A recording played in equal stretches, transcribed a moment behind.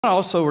I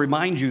also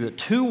remind you that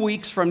 2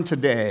 weeks from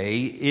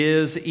today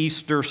is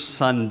Easter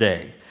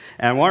Sunday.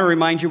 And I want to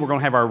remind you we're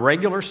going to have our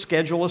regular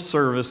schedule of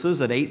services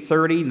at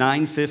 8:30,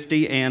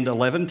 9:50, and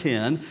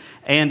 11:10.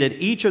 And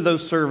at each of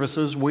those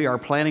services, we are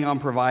planning on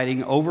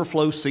providing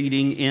overflow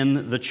seating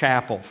in the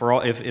chapel for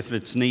all, if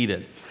it's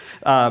needed.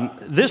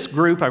 This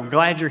group, I'm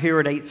glad you're here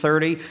at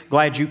 8:30.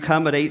 Glad you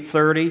come at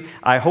 8:30.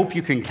 I hope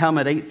you can come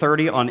at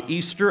 8:30 on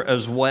Easter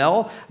as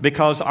well,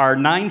 because our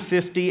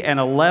 9:50 and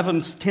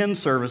 11:10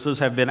 services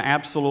have been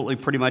absolutely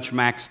pretty much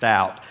maxed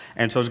out.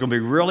 And so it's going to be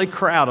really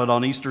crowded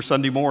on Easter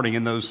Sunday morning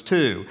in those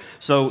two.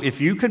 So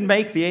if you can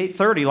make the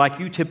 8:30 like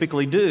you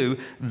typically do,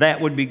 that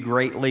would be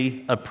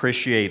greatly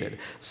appreciated.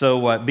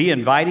 So be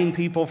inviting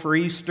people for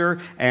Easter,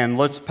 and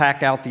let's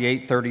pack out the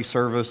 8:30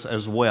 service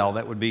as well.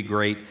 That would be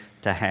great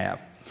to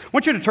have. I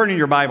want you to turn in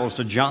your Bibles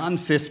to John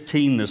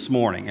 15 this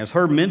morning. As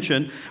Herb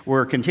mentioned,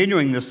 we're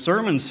continuing this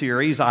sermon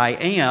series, I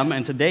Am,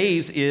 and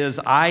today's is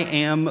I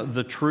Am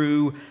the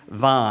True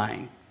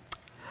Vine.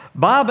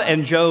 Bob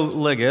and Joe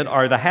Liggett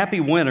are the happy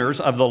winners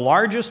of the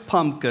largest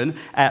pumpkin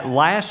at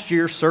last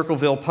year's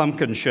Circleville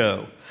Pumpkin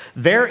Show.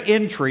 Their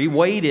entry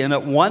weighed in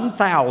at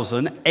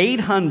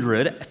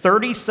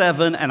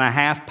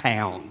 1,837.5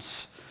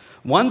 pounds.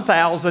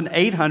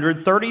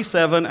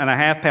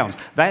 1,837.5 pounds.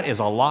 That is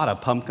a lot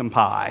of pumpkin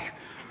pie.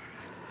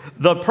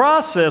 The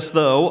process,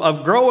 though,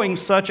 of growing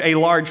such a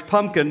large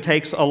pumpkin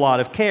takes a lot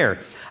of care.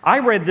 I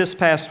read this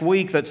past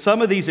week that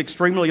some of these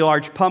extremely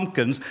large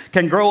pumpkins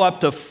can grow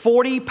up to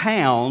 40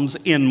 pounds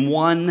in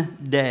one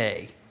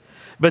day.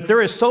 But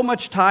there is so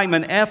much time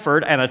and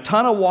effort and a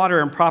ton of water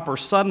and proper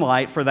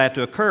sunlight for that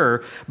to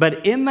occur.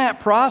 But in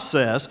that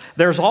process,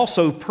 there's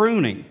also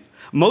pruning.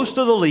 Most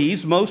of the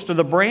leaves, most of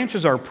the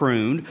branches are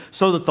pruned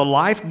so that the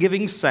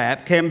life-giving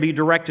sap can be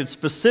directed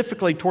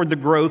specifically toward the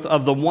growth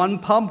of the one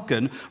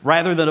pumpkin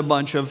rather than a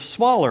bunch of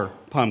smaller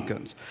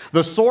pumpkins.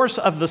 The source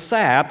of the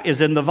sap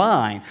is in the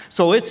vine,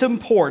 so it's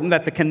important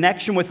that the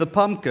connection with the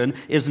pumpkin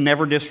is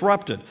never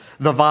disrupted.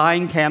 The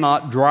vine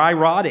cannot dry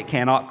rot, it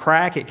cannot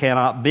crack, it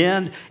cannot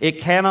bend, it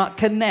cannot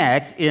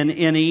connect in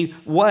any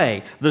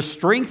way. The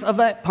strength of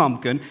that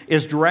pumpkin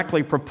is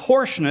directly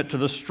proportionate to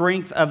the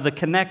strength of the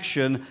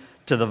connection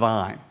to the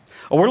vine.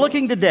 We're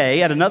looking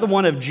today at another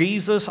one of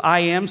Jesus' I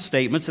am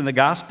statements in the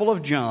Gospel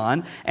of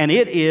John, and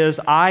it is,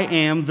 I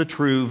am the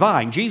true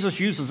vine. Jesus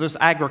uses this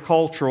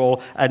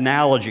agricultural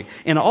analogy.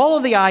 In all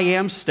of the I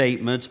am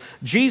statements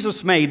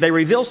Jesus made, they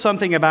reveal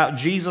something about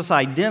Jesus'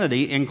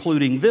 identity,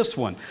 including this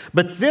one.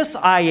 But this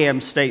I am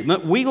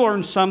statement, we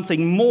learn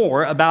something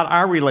more about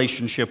our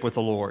relationship with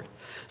the Lord.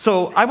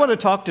 So I want to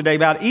talk today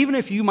about, even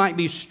if you might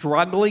be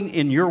struggling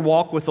in your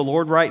walk with the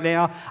Lord right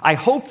now, I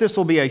hope this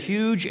will be a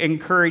huge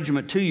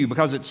encouragement to you,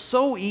 because it's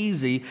so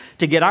easy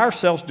to get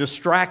ourselves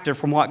distracted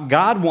from what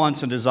God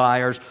wants and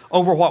desires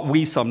over what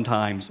we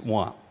sometimes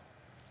want.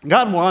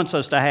 God wants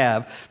us to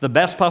have the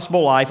best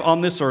possible life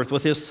on this earth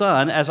with His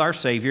Son as our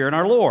Savior and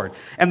our Lord.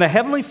 And the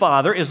Heavenly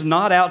Father is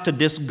not out to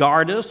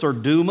discard us or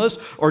doom us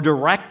or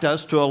direct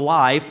us to a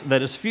life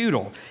that is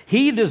futile.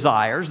 He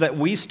desires that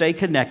we stay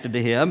connected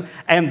to Him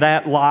and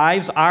that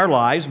our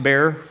lives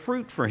bear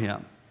fruit for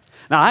Him.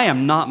 Now, I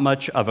am not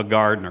much of a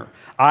gardener.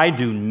 I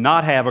do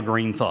not have a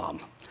green thumb.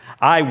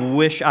 I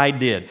wish I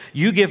did.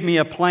 You give me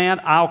a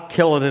plant, I'll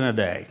kill it in a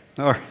day.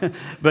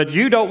 But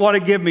you don't want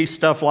to give me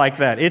stuff like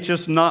that. It's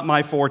just not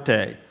my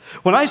forte.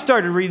 When I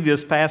started reading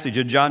this passage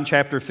in John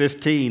chapter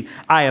 15,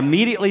 I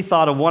immediately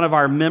thought of one of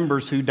our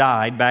members who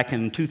died back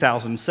in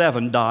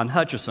 2007, Don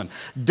Hutchison.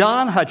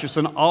 Don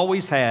Hutchison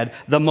always had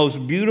the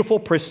most beautiful,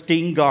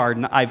 pristine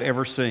garden I've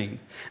ever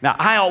seen. Now,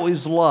 I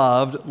always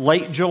loved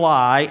late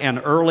July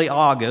and early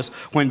August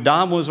when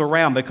Don was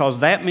around, because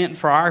that meant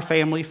for our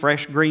family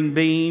fresh green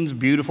beans,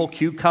 beautiful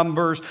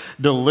cucumbers,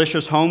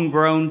 delicious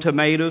homegrown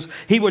tomatoes.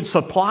 He would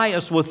supply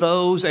us with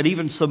those and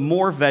even some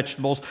more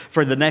vegetables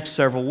for the next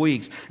several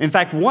weeks. In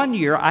fact, one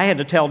year I had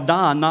to tell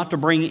Don not to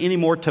bring any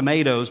more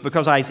tomatoes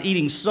because I was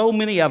eating so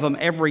many of them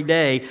every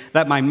day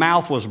that my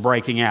mouth was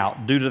breaking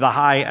out due to the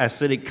high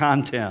acidic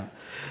content.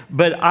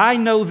 But I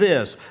know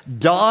this,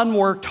 Don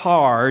worked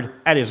hard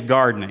at his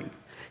gardening.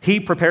 He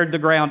prepared the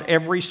ground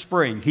every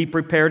spring. He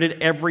prepared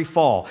it every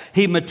fall.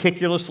 He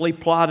meticulously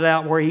plotted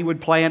out where he would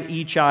plant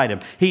each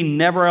item. He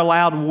never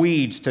allowed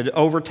weeds to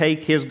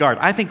overtake his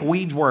garden. I think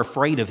weeds were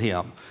afraid of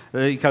him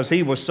because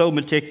he was so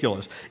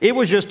meticulous. It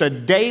was just a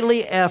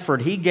daily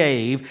effort he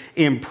gave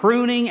in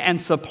pruning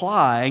and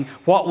supplying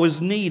what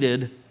was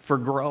needed for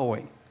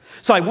growing.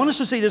 So I want us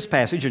to see this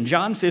passage in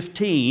John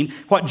 15,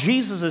 what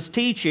Jesus is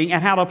teaching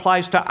and how it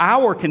applies to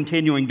our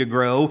continuing to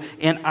grow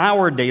in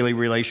our daily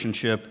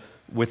relationship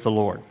with the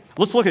Lord.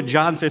 Let's look at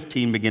John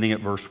 15, beginning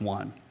at verse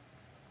 1.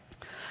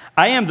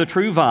 I am the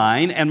true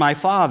vine, and my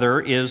Father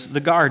is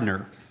the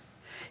gardener.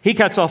 He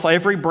cuts off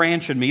every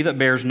branch in me that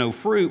bears no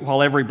fruit,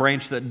 while every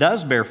branch that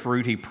does bear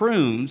fruit He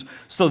prunes,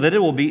 so that it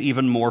will be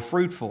even more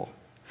fruitful.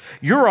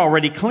 You're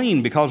already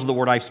clean because of the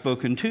word I've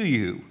spoken to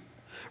you.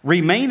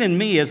 Remain in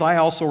me as I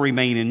also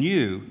remain in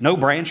you. No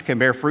branch can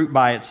bear fruit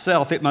by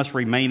itself. It must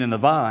remain in the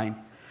vine.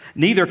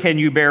 Neither can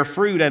you bear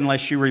fruit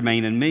unless you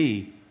remain in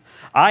me.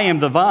 I am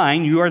the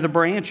vine, you are the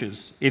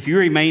branches. If you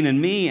remain in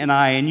me and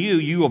I in you,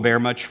 you will bear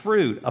much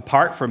fruit.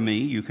 Apart from me,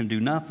 you can do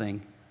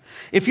nothing.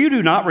 If you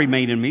do not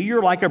remain in me,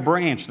 you're like a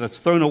branch that's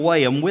thrown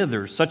away and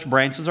withers. Such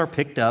branches are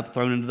picked up,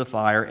 thrown into the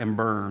fire, and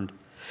burned.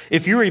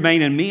 If you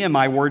remain in me and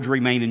my words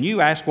remain in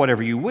you, ask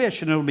whatever you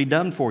wish, and it will be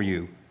done for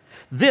you.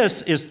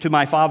 This is to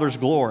my Father's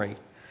glory,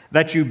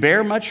 that you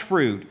bear much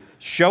fruit,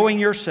 showing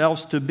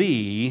yourselves to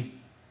be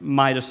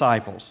my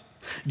disciples.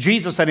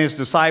 Jesus and his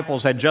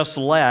disciples had just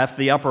left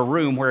the upper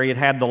room where he had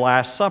had the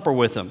Last Supper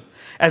with them.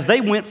 As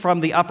they went from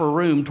the upper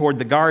room toward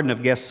the Garden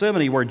of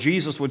Gethsemane, where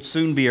Jesus would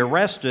soon be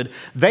arrested,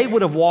 they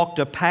would have walked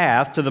a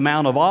path to the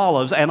Mount of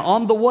Olives, and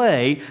on the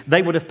way,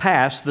 they would have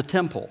passed the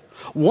temple.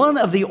 One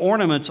of the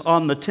ornaments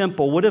on the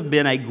temple would have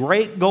been a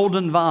great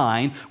golden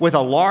vine with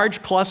a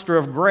large cluster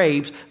of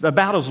grapes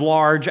about as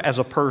large as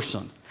a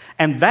person.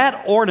 And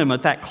that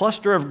ornament, that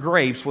cluster of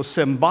grapes, was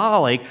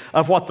symbolic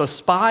of what the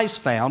spies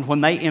found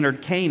when they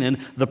entered Canaan,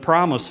 the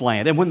promised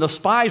land. And when the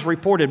spies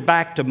reported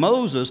back to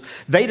Moses,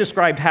 they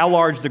described how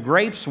large the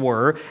grapes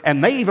were,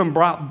 and they even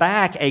brought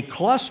back a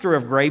cluster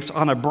of grapes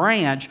on a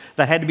branch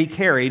that had to be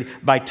carried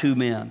by 2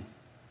 men.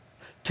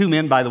 2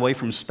 men, by the way,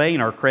 from Spain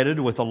are credited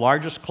with the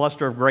largest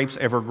cluster of grapes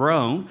ever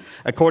grown.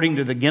 According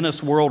to the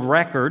Guinness World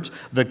Records,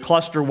 the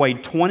cluster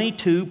weighed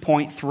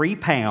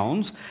 22.3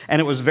 pounds, and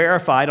it was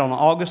verified on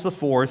August the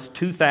 4th,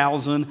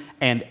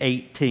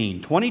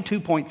 2018.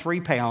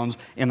 22.3 pounds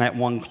in that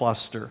one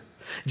cluster.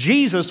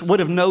 Jesus would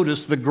have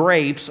noticed the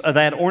grapes,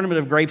 that ornament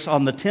of grapes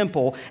on the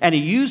temple, and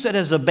he used it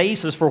as a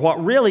basis for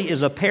what really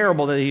is a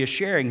parable that he is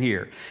sharing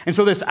here. And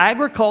so this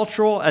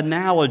agricultural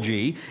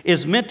analogy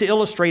is meant to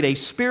illustrate a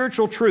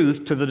spiritual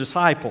truth to the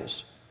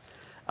disciples.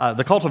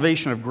 The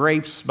cultivation of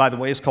grapes, by the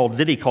way, is called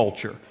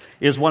viticulture.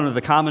 Is one of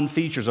the common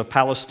features of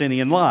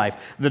Palestinian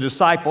life. The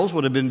disciples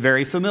would have been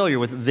very familiar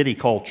with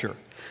viticulture.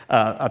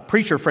 A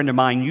preacher friend of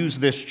mine used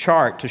this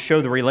chart to show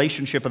the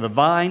relationship of the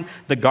vine,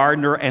 the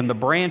gardener, and the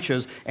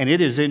branches, and it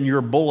is in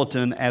your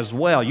bulletin as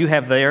well. You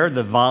have there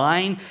the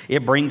vine.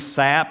 It brings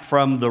sap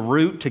from the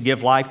root to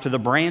give life to the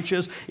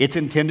branches. It's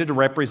intended to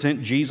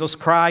represent Jesus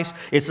Christ.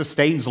 It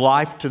sustains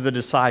life to the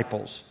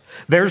disciples.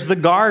 There's the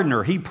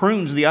gardener. He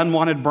prunes the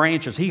unwanted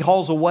branches. He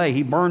hauls away.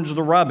 He burns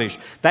the rubbish.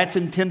 That's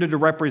intended to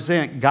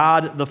represent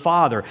God the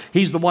Father.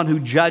 He's the one who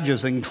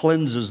judges and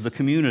cleanses the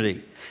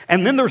community.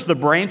 And then there's the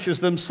branches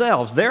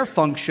themselves. Their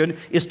function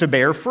is to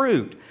bear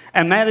fruit.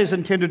 And that is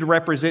intended to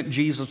represent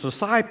Jesus'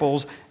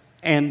 disciples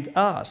and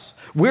us.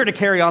 We're to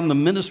carry on the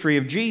ministry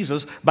of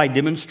Jesus by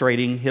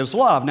demonstrating his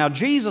love. Now,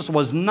 Jesus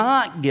was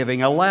not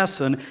giving a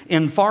lesson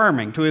in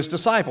farming to his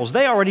disciples.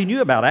 They already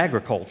knew about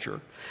agriculture.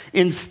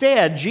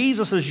 Instead,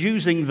 Jesus is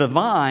using the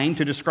vine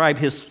to describe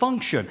his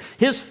function.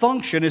 His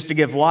function is to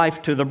give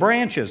life to the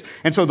branches.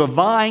 And so the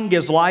vine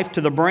gives life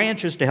to the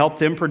branches to help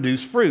them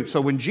produce fruit. So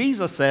when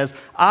Jesus says,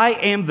 I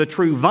am the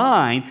true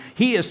vine,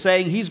 he is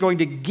saying he's going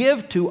to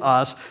give to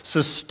us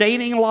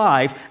sustaining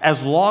life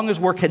as long as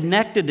we're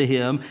connected to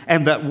him,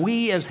 and that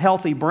we as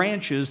healthy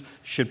branches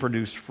should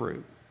produce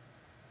fruit.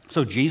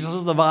 So Jesus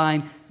is the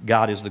vine,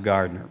 God is the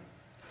gardener.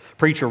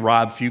 Preacher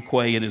Rob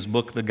Fuquay, in his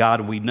book, The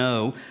God We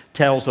Know,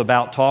 tells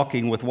about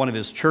talking with one of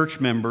his church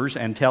members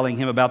and telling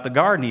him about the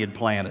garden he had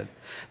planted.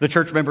 The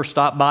church member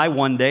stopped by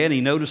one day and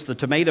he noticed the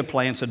tomato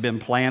plants had been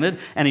planted,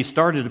 and he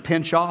started to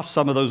pinch off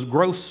some of those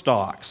growth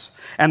stalks.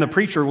 And the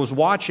preacher was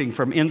watching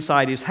from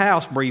inside his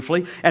house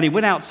briefly, and he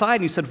went outside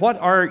and he said, "What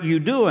are you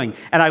doing?"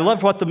 And I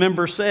loved what the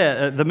member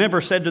said. The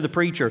member said to the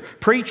preacher,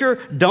 "Preacher,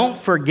 don't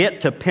forget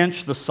to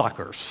pinch the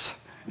suckers."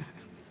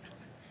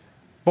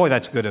 Boy,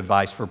 that's good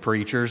advice for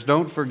preachers.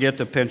 Don't forget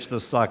to pinch the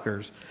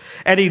suckers.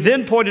 And he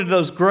then pointed to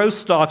those growth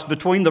stalks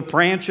between the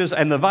branches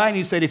and the vine.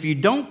 He said, if you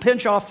don't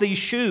pinch off these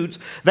shoots,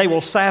 they will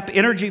sap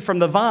energy from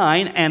the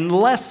vine and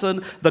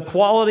lessen the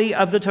quality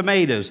of the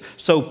tomatoes.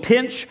 So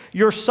pinch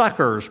your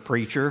suckers,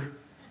 preacher.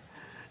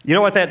 You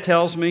know what that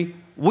tells me?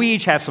 We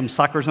each have some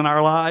suckers in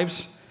our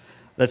lives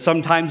that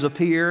sometimes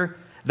appear.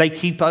 They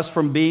keep us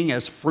from being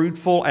as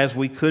fruitful as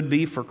we could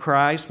be for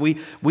Christ.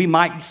 We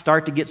might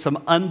start to get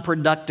some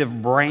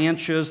unproductive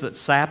branches that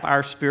sap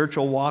our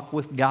spiritual walk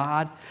with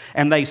God,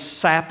 and they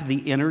sap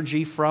the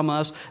energy from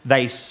us.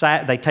 They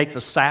take the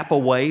sap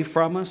away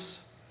from us.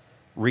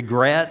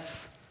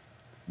 Regrets,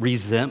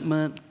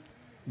 resentment,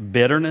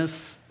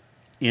 bitterness,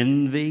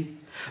 envy.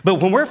 But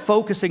when we're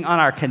focusing on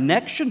our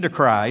connection to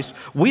Christ,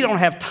 we don't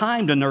have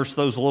time to nurse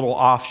those little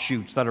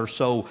offshoots that are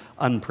so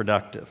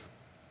unproductive.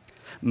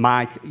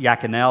 Mike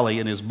Yaconelli,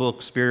 in his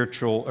book,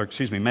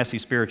 Messy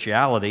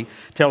Spirituality,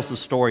 tells the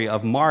story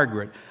of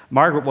Margaret.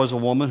 Margaret was a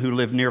woman who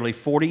lived nearly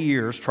 40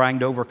 years trying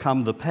to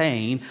overcome the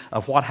pain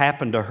of what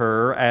happened to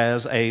her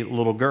as a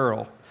little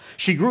girl.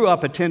 She grew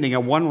up attending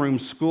a one-room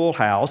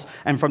schoolhouse,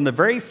 and from the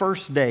very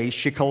first day,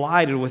 she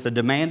collided with a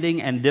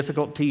demanding and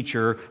difficult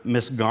teacher,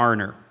 Miss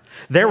Garner.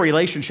 Their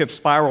relationship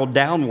spiraled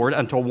downward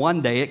until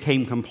one day it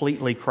came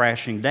completely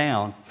crashing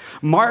down.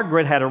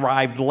 Margaret had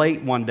arrived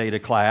late one day to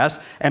class,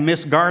 and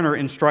Miss Garner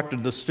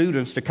instructed the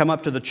students to come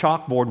up to the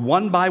chalkboard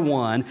one by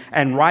one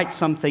and write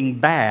something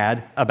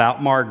bad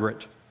about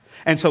Margaret.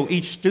 And so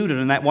each student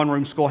in that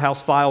one-room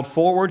schoolhouse filed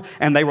forward,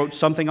 and they wrote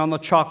something on the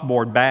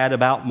chalkboard bad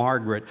about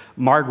Margaret.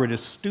 Margaret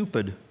is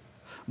stupid.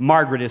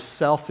 Margaret is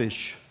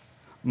selfish.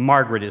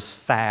 Margaret is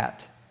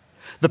fat.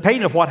 The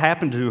pain of what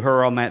happened to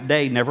her on that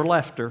day never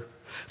left her.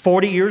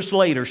 40 years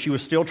later, she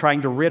was still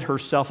trying to rid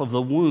herself of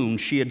the wound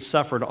she had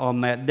suffered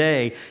on that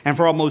day. And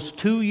for almost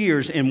 2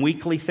 years in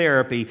weekly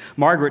therapy,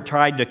 Margaret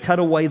tried to cut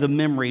away the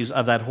memories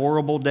of that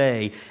horrible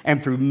day.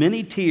 And through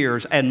many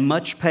tears and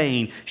much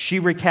pain, she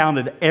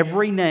recounted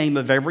every name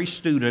of every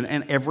student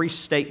and every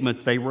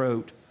statement they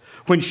wrote.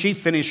 When she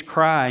finished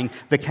crying,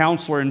 the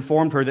counselor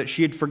informed her that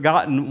she had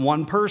forgotten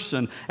one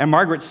person. And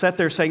Margaret sat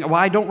there saying, well,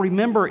 I don't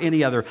remember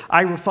any other.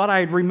 I thought I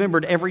had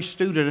remembered every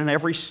student and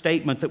every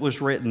statement that was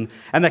written.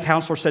 And the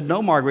counselor said,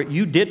 no, Margaret,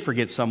 you did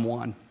forget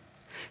someone.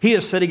 He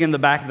is sitting in the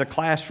back of the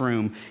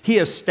classroom. He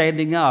is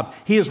standing up.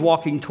 He is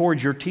walking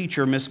towards your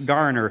teacher, Miss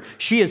Garner.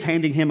 She is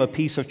handing him a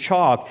piece of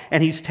chalk,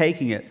 and he's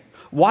taking it.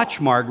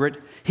 Watch, Margaret.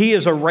 He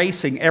is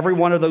erasing every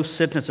one of those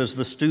sentences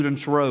the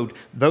students wrote.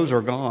 Those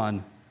are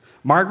gone.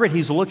 Margaret,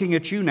 he's looking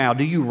at you now.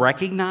 Do you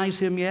recognize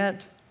him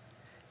yet?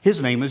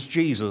 His name is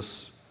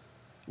Jesus.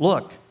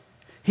 Look,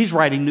 he's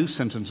writing new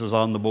sentences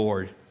on the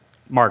board.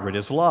 Margaret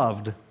is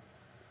loved.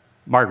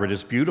 Margaret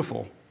is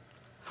beautiful.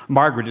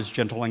 Margaret is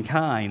gentle and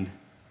kind.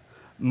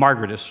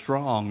 Margaret is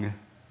strong.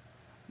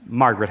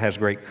 Margaret has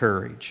great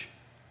courage.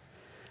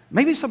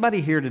 Maybe somebody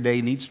here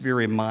today needs to be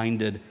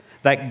reminded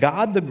that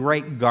God, the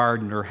great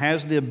gardener,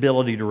 has the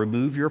ability to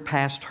remove your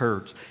past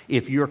hurts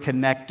if you're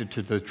connected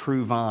to the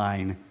true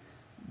vine,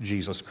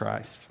 Jesus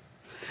Christ.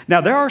 Now,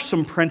 there are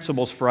some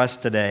principles for us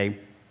today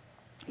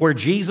where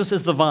Jesus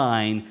is the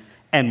vine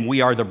and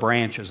we are the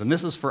branches. And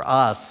this is for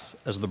us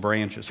as the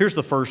branches. Here's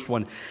the first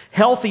one.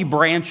 Healthy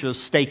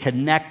branches stay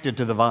connected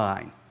to the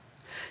vine.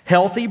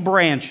 Healthy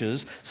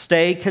branches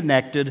stay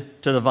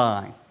connected to the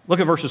vine. Look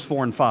at verses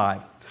 4 and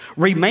 5.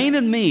 Remain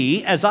in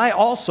me as I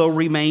also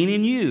remain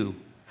in you.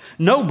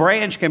 No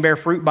branch can bear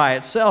fruit by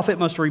itself. It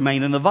must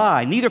remain in the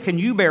vine. Neither can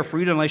you bear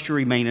fruit unless you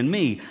remain in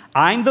me.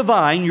 I'm the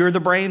vine, you're the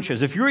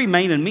branches. If you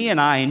remain in me and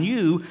I in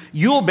you,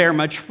 you'll bear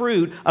much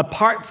fruit.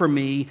 Apart from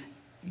me,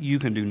 you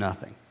can do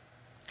nothing.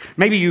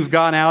 Maybe you've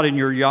gone out in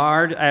your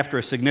yard after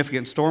a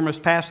significant storm has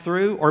passed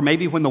through, or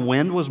maybe when the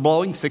wind was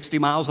blowing 60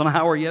 miles an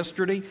hour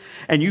yesterday,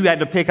 and you had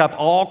to pick up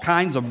all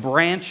kinds of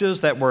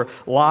branches that were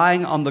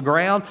lying on the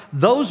ground.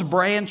 Those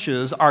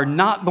branches are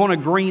not going to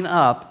green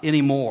up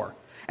anymore.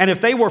 And if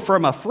they were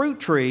from a fruit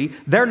tree,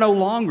 they're no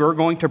longer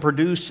going to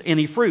produce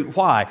any fruit.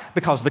 Why?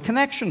 Because the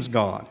connection's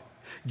gone.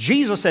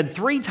 Jesus said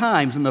 3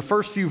 times in the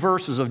first few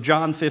verses of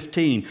John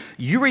 15,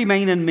 you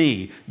remain in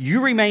me,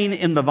 you remain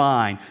in the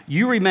vine,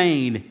 you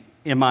remain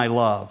in my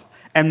love.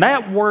 And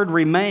that word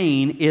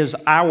remain is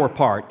our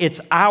part. It's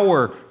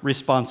our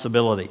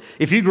responsibility.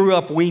 If you grew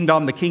up weaned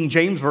on the King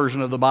James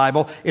Version of the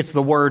Bible, it's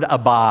the word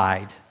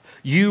abide.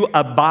 You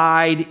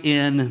abide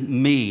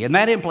in me. And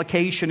that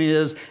implication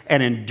is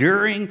an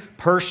enduring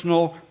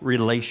personal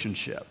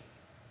relationship.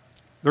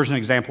 There's an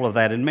example of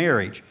that in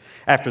marriage.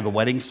 After the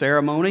wedding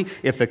ceremony,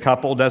 if the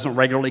couple doesn't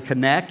regularly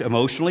connect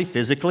emotionally,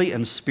 physically,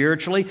 and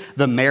spiritually,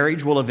 the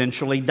marriage will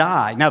eventually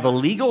die. Now, the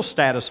legal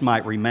status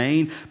might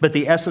remain, but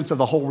the essence of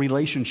the whole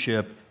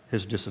relationship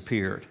has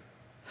disappeared.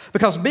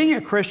 Because being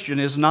a Christian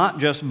is not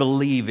just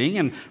believing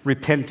and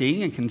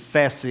repenting and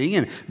confessing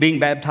and being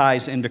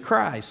baptized into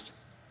Christ.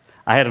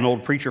 I had an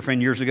old preacher friend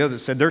years ago that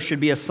said there should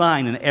be a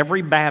sign in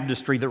every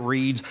baptistry that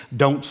reads,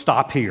 "Don't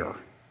stop here."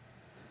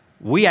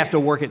 We have to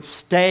work at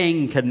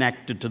staying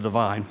connected to the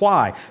vine.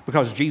 Why?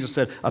 Because Jesus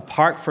said,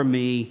 apart from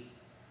me,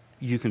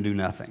 you can do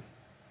nothing.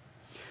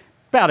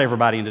 About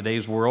everybody in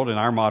today's world, in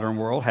our modern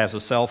world, has a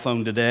cell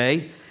phone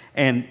today.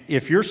 And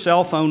if your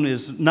cell phone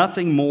is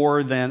nothing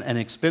more than an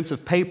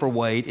expensive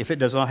paperweight if it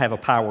does not have a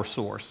power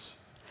source.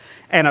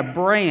 And a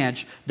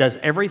branch does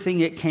everything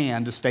it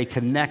can to stay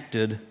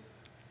connected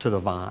to the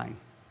vine.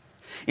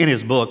 In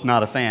his book,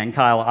 Not a Fan,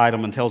 Kyle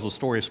Idleman tells the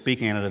story of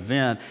speaking at an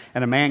event,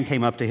 and a man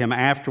came up to him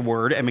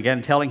afterward and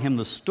began telling him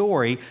the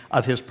story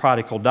of his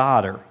prodigal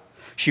daughter.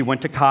 She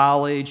went to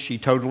college. She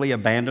totally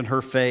abandoned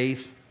her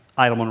faith.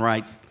 Idleman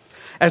writes,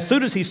 as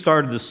soon as he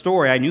started the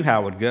story, I knew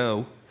how it would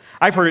go.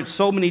 I've heard it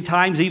so many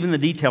times, even the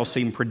details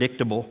seem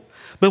predictable.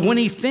 But when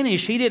he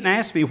finished, he didn't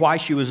ask me why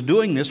she was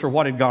doing this or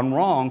what had gone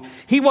wrong.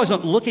 He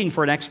wasn't looking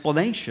for an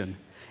explanation.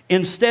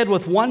 Instead,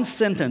 with one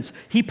sentence,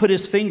 he put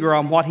his finger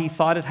on what he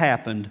thought had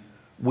happened.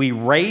 We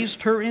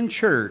raised her in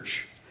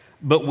church,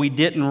 but we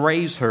didn't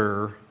raise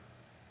her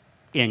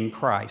in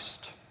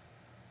Christ.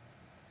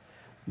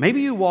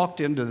 Maybe you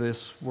walked into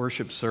this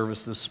worship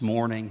service this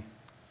morning,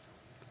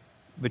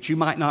 but you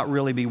might not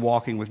really be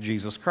walking with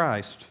Jesus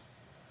Christ.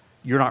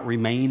 You're not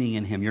remaining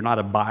in Him. You're not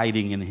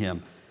abiding in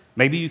Him.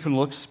 Maybe you can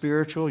look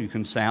spiritual. You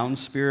can sound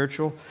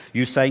spiritual.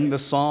 You sang the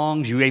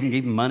songs. You even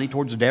gave money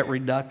towards debt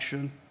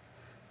reduction.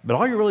 But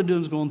all you're really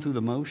doing is going through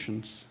the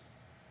motions.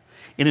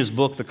 In his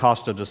book, The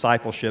Cost of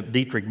Discipleship,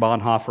 Dietrich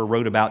Bonhoeffer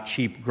wrote about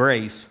cheap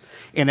grace.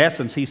 In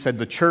essence, he said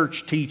the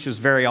church teaches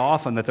very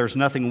often that there's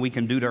nothing we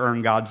can do to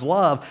earn God's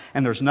love,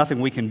 and there's nothing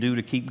we can do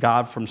to keep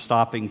God from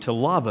stopping to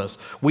love us.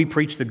 We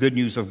preach the good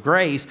news of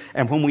grace,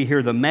 and when we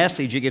hear the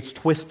message, it gets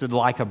twisted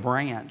like a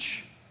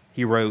branch.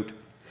 He wrote,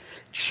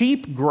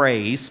 cheap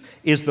grace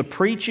is the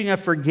preaching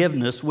of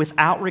forgiveness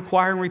without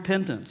requiring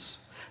repentance,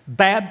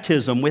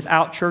 baptism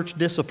without church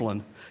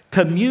discipline,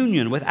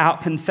 communion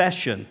without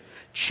confession.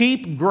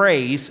 Cheap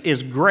grace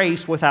is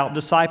grace without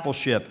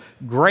discipleship,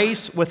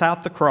 grace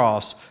without the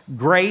cross,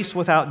 grace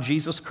without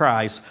Jesus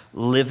Christ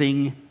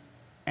living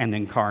and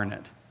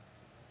incarnate.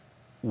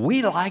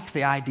 We like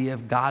the idea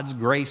of God's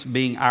grace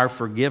being our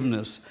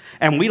forgiveness,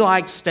 and we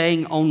like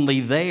staying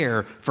only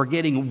there,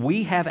 forgetting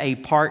we have a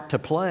part to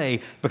play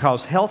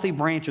because healthy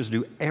branches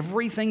do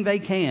everything they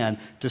can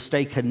to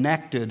stay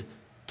connected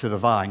to the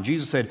vine.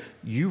 Jesus said,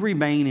 you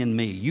remain in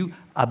me, you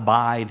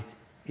abide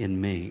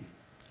in me.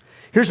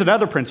 Here's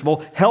another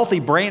principle.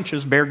 Healthy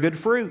branches bear good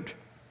fruit.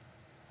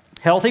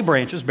 Healthy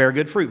branches bear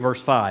good fruit. Verse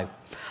 5.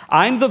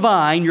 I'm the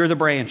vine, you're the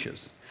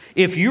branches.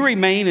 If you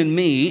remain in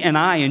me and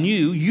I in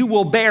you, you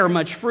will bear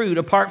much fruit.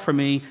 Apart from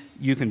me,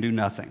 you can do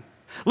nothing.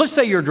 Let's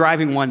say you're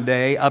driving one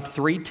day up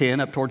 310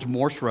 up towards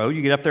Morse Road.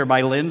 You get up there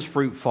by Lynn's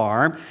Fruit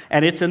Farm,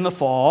 and it's in the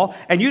fall,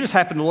 and you just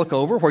happen to look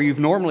over where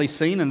you've normally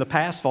seen in the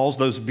past falls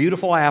those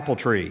beautiful apple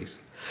trees.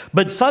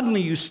 But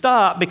suddenly you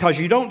stop because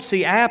you don't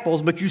see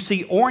apples, but you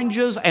see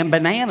oranges and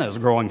bananas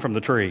growing from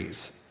the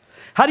trees.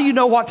 How do you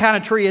know what kind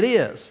of tree it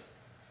is?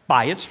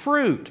 By its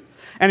fruit.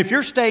 And if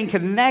you're staying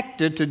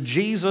connected to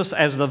Jesus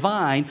as the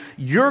vine,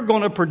 you're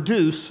going to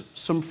produce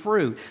some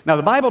fruit. Now,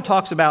 the Bible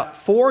talks about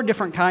 4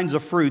 different kinds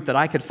of fruit that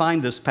I could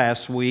find this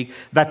past week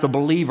that the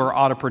believer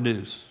ought to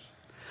produce.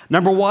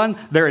 Number 1,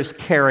 there is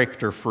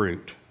character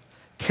fruit.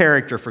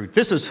 Character fruit.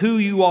 This is who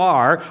you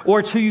are, or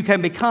it's who you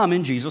can become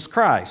in Jesus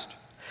Christ.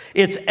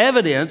 It's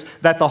evidence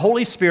that the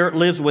Holy Spirit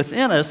lives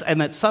within us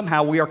and that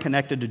somehow we are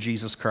connected to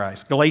Jesus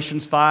Christ.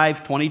 Galatians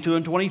 5:22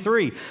 and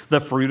 23. The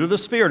fruit of the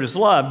Spirit is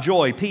love,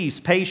 joy, peace,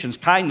 patience,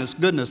 kindness,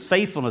 goodness,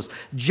 faithfulness,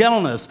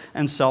 gentleness,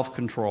 and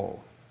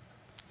self-control.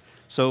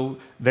 So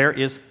there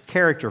is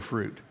character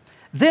fruit.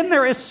 Then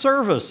there is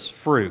service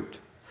fruit.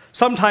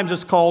 Sometimes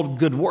it's called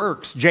good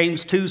works.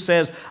 James 2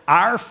 says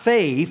our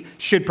faith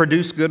should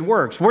produce good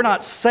works. We're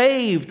not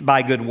saved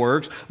by good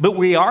works, but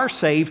we are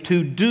saved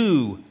to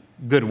do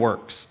good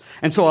works.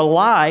 And so a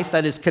life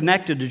that is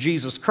connected to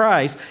Jesus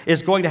Christ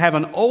is going to have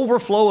an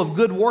overflow of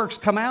good works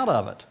come out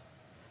of it.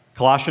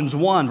 Colossians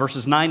 1,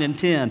 verses 9 and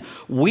 10.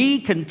 We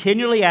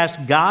continually ask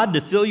God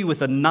to fill you with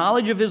the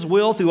knowledge of His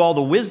will through all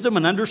the wisdom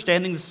and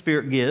understanding the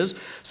Spirit gives,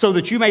 so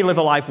that you may live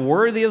a life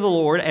worthy of the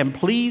Lord and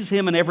please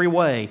Him in every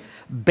way,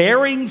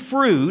 bearing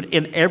fruit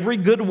in every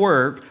good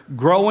work,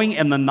 growing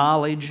in the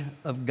knowledge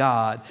of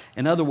God.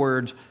 In other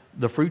words,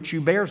 the fruit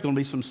you bear is going to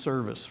be some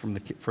service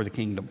for the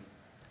kingdom.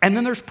 And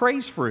then there's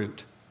praise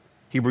fruit.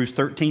 Hebrews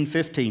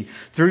 13:15.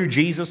 Through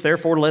Jesus,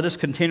 therefore, let us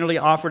continually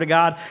offer to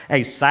God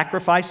a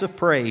sacrifice of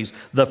praise.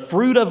 The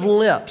fruit of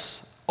lips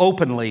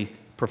openly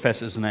profess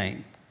His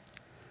name.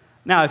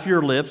 Now, if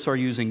your lips are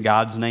using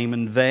God's name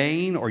in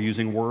vain or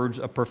using words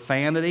of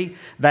profanity,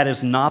 that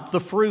is not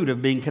the fruit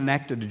of being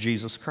connected to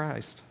Jesus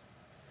Christ.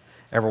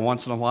 Every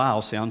once in a while,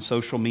 I'll see on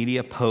social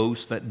media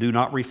posts that do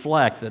not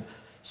reflect that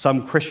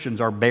some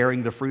Christians are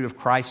bearing the fruit of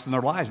Christ in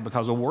their lives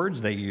because of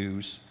words they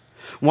use.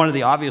 One of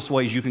the obvious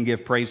ways you can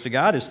give praise to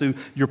God is through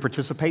your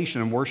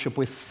participation in worship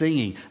with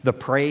singing. The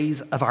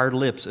praise of our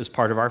lips is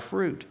part of our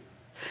fruit.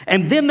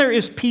 And then there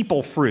is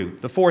people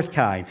fruit, the 4th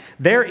kind.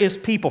 There is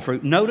people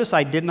fruit. Notice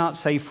I did not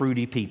say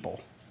fruity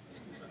people,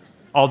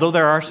 although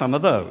there are some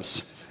of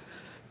those.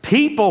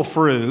 People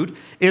fruit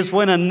is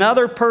when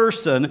another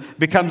person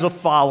becomes a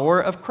follower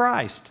of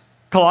Christ.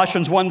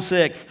 Colossians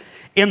 1:6.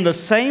 In the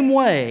same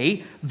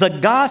way, the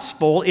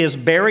gospel is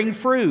bearing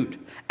fruit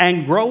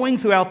and growing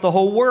throughout the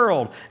whole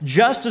world,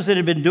 just as it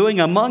had been doing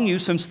among you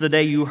since the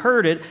day you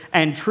heard it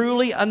and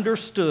truly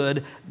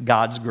understood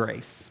God's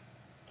grace.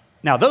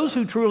 Now, those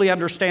who truly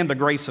understand the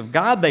grace of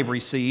God they've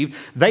received,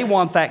 they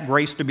want that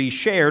grace to be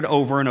shared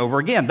over and over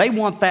again. They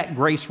want that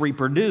grace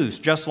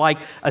reproduced, just like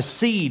a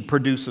seed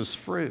produces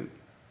fruit.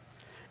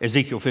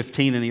 Ezekiel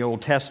 15 in the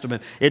Old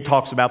Testament, it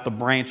talks about the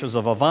branches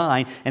of a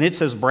vine, and it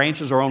says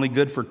branches are only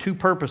good for 2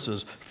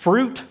 purposes,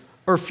 fruit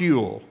or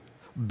fuel,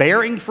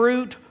 bearing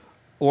fruit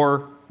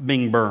or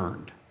being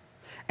burned.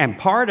 And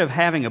part of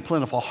having a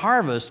plentiful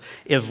harvest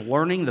is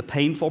learning the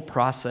painful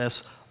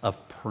process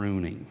of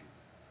pruning.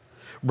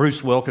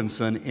 Bruce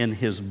Wilkinson, in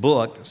his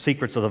book,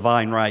 Secrets of the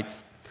Vine,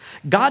 writes,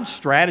 God's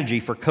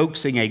strategy for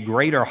coaxing a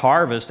greater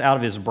harvest out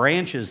of His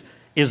branches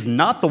is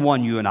not the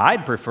one you and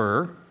I'd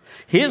prefer.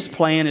 His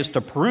plan is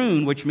to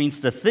prune, which means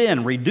to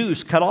thin,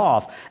 reduce, cut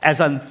off. As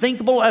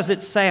unthinkable as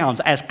it sounds,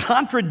 as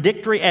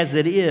contradictory as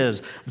it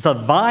is, the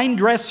vine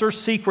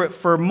dresser's secret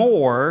for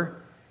more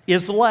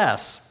is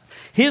less.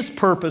 His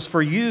purpose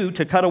for you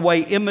to cut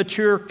away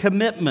immature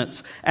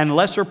commitments and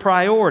lesser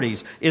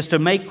priorities is to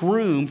make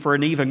room for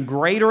an even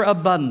greater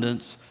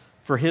abundance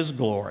for His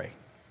glory.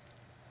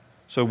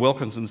 So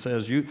Wilkinson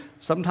says,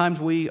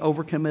 sometimes we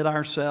overcommit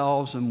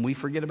ourselves and we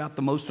forget about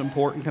the most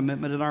important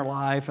commitment in our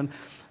life. And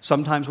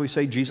sometimes we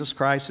say Jesus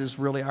Christ is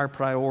really our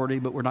priority,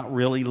 but we're not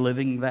really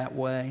living that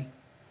way.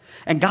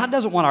 And God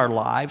doesn't want our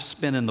lives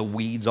spent in the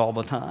weeds all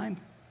the time.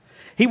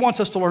 He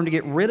wants us to learn to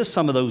get rid of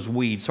some of those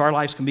weeds so our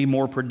lives can be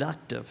more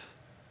productive.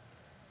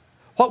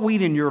 What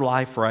weed in your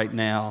life right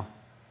now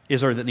is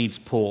there that needs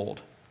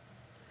pulled?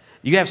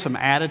 You have some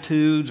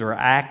attitudes or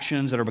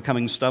actions that are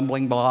becoming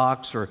stumbling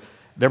blocks, or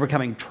they're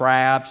becoming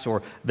traps,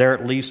 or they're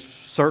at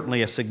least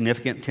certainly a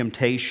significant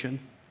temptation.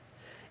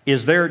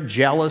 Is there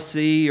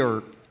jealousy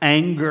or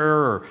anger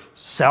or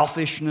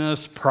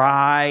selfishness,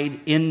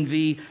 pride,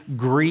 envy,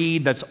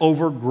 greed that's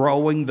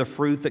overgrowing the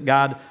fruit that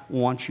God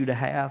wants you to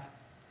have?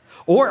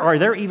 Or are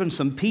there even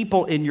some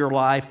people in your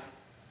life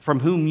from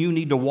whom you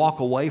need to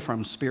walk away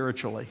from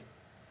spiritually?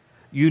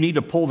 You need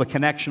to pull the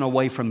connection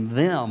away from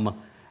them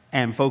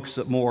and focus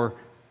it more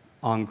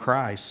on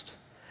Christ.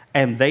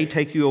 And they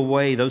take you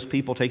away, those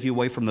people take you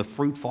away from the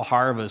fruitful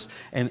harvest,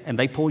 and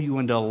they pull you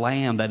into a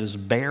land that is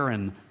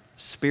barren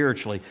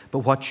spiritually. But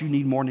what you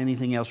need more than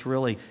anything else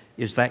really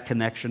is that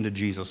connection to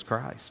Jesus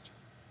Christ.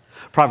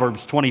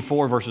 Proverbs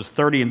 24 verses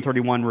 30 and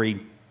 31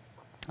 read,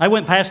 I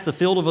went past the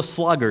field of a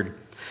sluggard,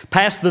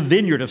 past the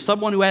vineyard of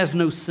someone who has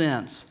no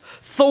sense.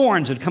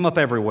 Thorns had come up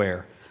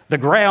everywhere. The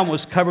ground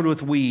was covered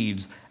with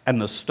weeds,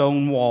 and the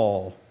stone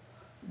wall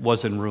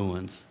was in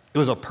ruins. It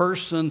was a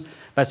person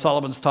that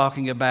Solomon's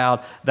talking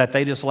about that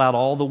they just allowed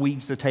all the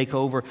weeds to take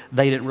over.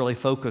 They didn't really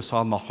focus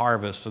on the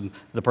harvest and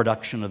the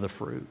production of the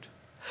fruit.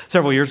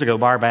 Several years ago,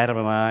 Barb, Adam,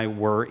 and I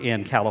were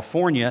in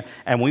California,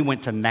 and we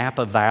went to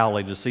Napa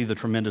Valley to see the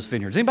tremendous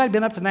vineyards. Anybody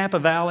been up to Napa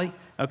Valley?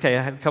 Okay,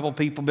 I had a couple of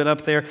people been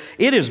up there.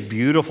 It is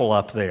beautiful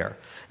up there.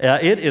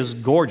 It is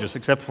gorgeous,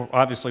 except for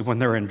obviously when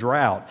they're in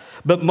drought.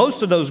 But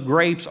most of those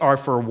grapes are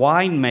for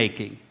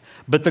winemaking.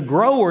 But the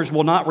growers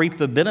will not reap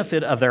the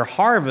benefit of their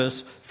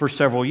harvest for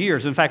several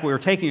years. In fact, we were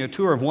taking a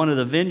tour of one of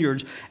the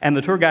vineyards, and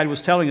the tour guide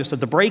was telling us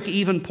that the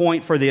break-even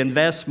point for the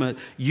investment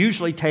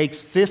usually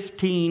takes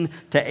 15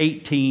 to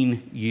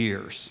 18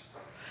 years.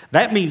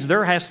 That means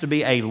there has to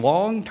be a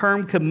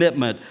long-term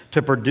commitment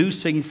to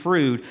producing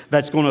fruit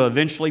that's going to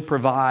eventually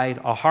provide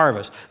a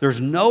harvest. There's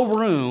no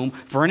room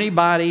for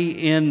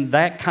anybody in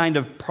that kind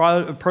of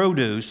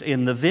produce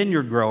in the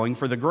vineyard growing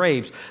for the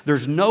grapes.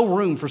 There's no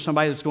room for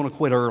somebody that's going to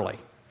quit early.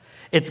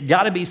 It's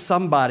got to be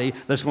somebody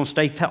that's going to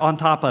stay on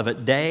top of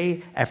it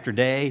day after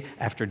day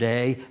after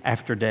day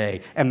after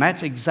day. And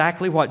that's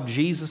exactly what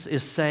Jesus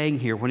is saying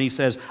here when he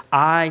says,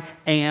 I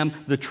am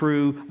the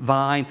true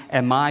vine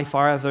and my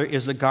Father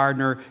is the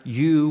gardener.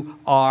 You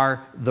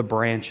are the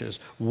branches.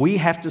 We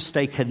have to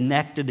stay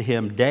connected to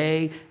him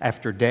day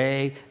after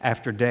day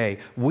after day.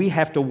 We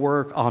have to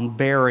work on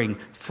bearing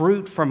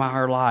fruit from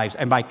our lives.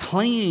 And by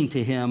clinging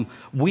to him,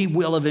 we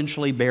will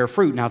eventually bear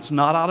fruit. Now, it's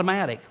not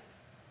automatic,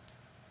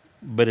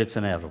 but it's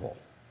inevitable.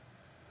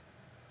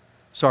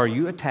 So are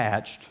you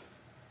attached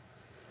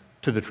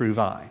to the true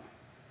vine?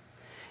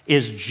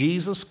 Is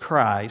Jesus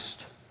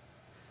Christ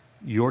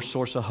your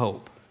source of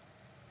hope?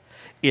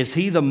 Is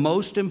he the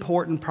most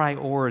important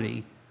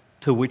priority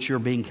to which you're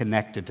being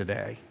connected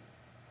today?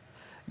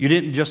 You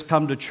didn't just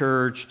come to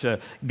church to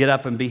get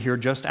up and be here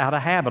just out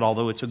of habit,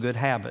 although it's a good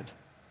habit.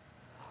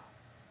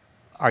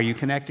 Are you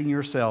connecting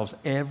yourselves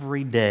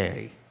every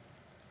day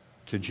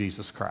to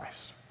Jesus Christ?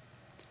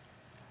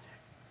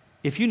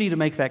 If you need to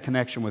make that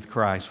connection with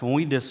Christ, when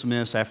we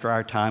dismiss after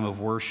our time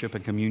of worship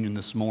and communion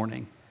this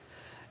morning,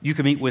 you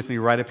can meet with me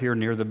right up here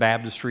near the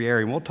baptistry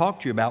area, and we'll talk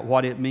to you about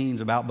what it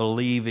means about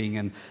believing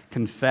and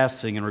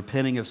confessing and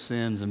repenting of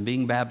sins and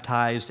being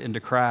baptized into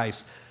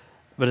Christ.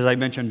 But as I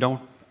mentioned,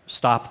 don't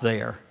stop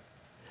there.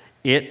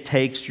 It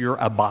takes your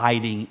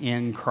abiding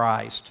in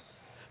Christ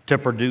to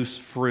produce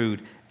fruit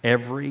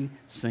every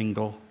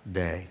single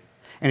day.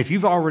 And if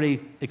you've already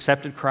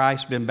accepted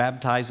Christ, been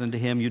baptized into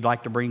him, you'd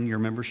like to bring your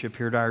membership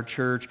here to our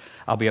church,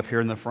 I'll be up here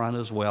in the front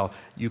as well.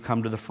 You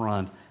come to the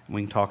front and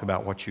we can talk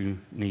about what you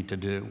need to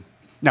do.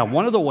 Now,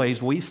 one of the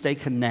ways we stay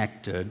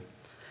connected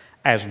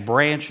as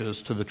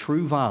branches to the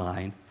true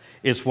vine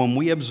is when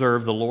we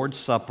observe the Lord's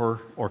Supper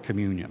or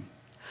communion.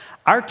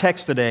 Our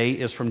text today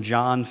is from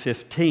John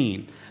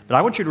 15, but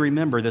I want you to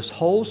remember this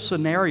whole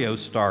scenario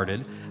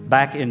started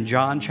back in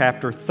John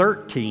chapter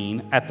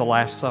 13 at the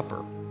Last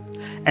Supper.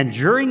 And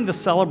during the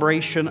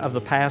celebration of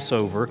the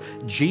Passover,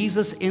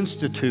 Jesus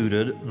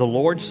instituted the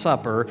Lord's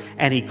Supper,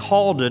 and he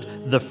called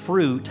it the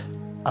fruit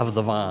of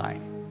the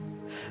vine.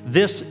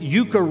 This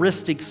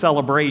Eucharistic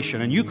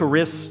celebration, and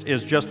Eucharist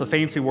is just the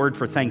fancy word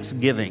for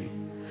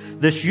thanksgiving.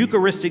 This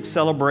Eucharistic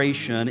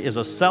celebration is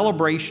a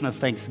celebration of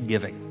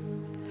thanksgiving.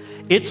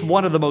 It's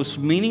one of the most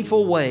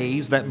meaningful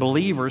ways that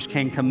believers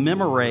can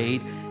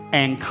commemorate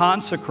and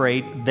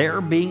consecrate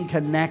their being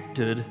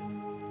connected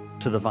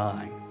to the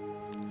vine.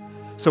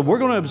 So we're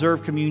going to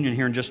observe communion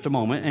here in just a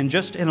moment, and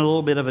just in a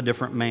little bit of a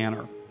different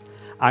manner.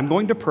 I'm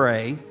going to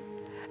pray,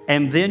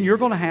 and then you're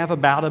going to have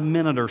about a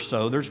minute or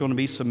so. There's going to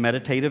be some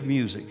meditative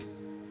music.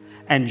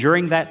 And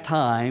during that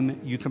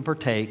time, you can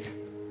partake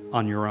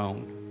on your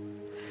own.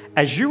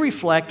 As you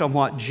reflect on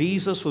what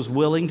Jesus was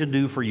willing to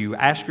do for you,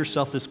 ask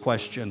yourself this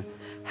question: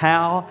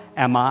 how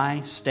am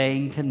I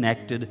staying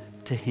connected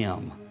to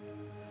Him?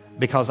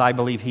 Because I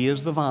believe He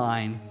is the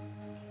vine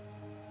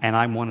and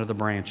I'm one of the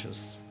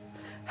branches.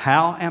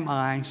 How am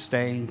I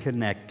staying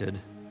connected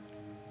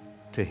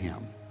to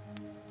Him?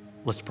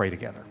 Let's pray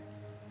together.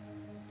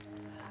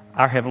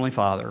 Our Heavenly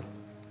Father,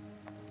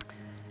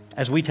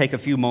 as we take a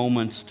few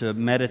moments to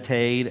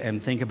meditate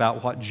and think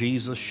about what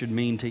Jesus should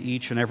mean to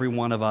each and every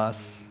one of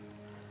us,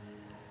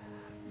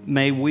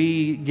 may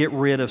we get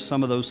rid of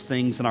some of those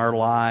things in our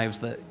lives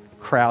that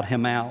crowd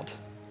Him out.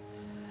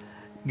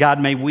 God,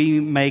 may we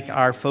make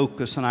our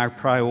focus and our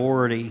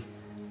priority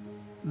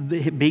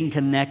being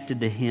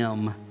connected to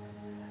Him,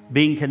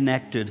 being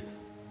connected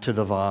to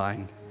the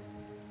vine.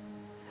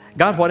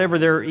 God, whatever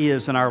there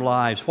is in our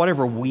lives,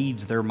 whatever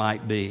weeds there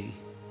might be,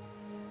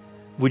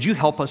 would you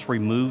help us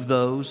remove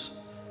those?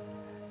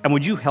 And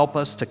would you help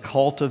us to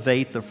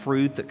cultivate the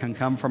fruit that can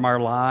come from our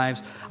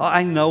lives?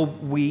 I know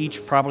we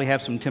each probably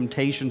have some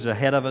temptations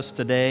ahead of us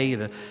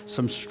today,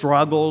 some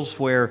struggles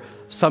where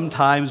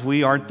sometimes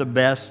we aren't the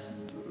best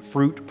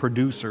fruit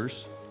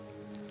producers.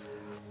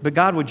 But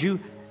God, would you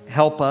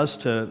help us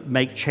to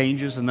make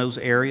changes in those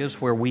areas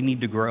where we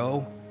need to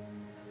grow,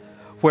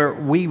 where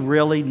we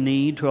really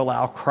need to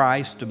allow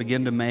Christ to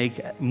begin to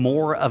make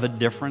more of a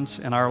difference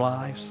in our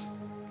lives?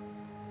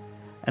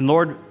 And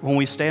Lord, when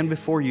we stand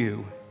before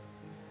you,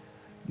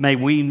 may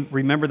we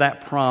remember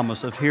that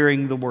promise of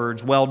hearing the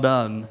words, "Well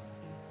done,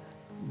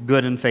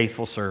 good and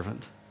faithful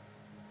servant."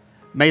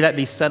 May that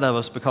be said of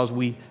us because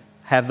we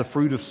have the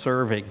fruit of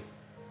serving.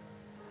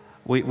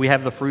 We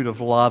have the fruit of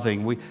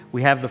loving.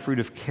 We have the fruit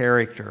of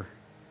character.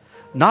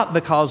 Not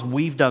because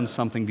we've done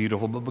something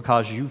beautiful, but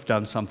because you've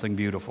done something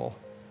beautiful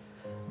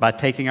by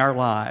taking our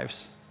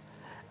lives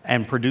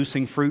and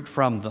producing fruit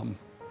from them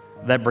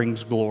that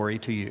brings glory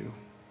to you.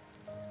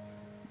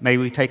 May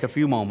we take a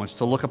few moments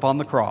to look upon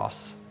the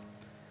cross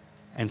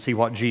and see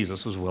what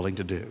Jesus was willing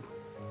to do.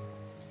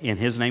 In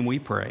His name we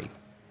pray.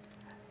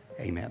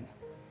 Amen.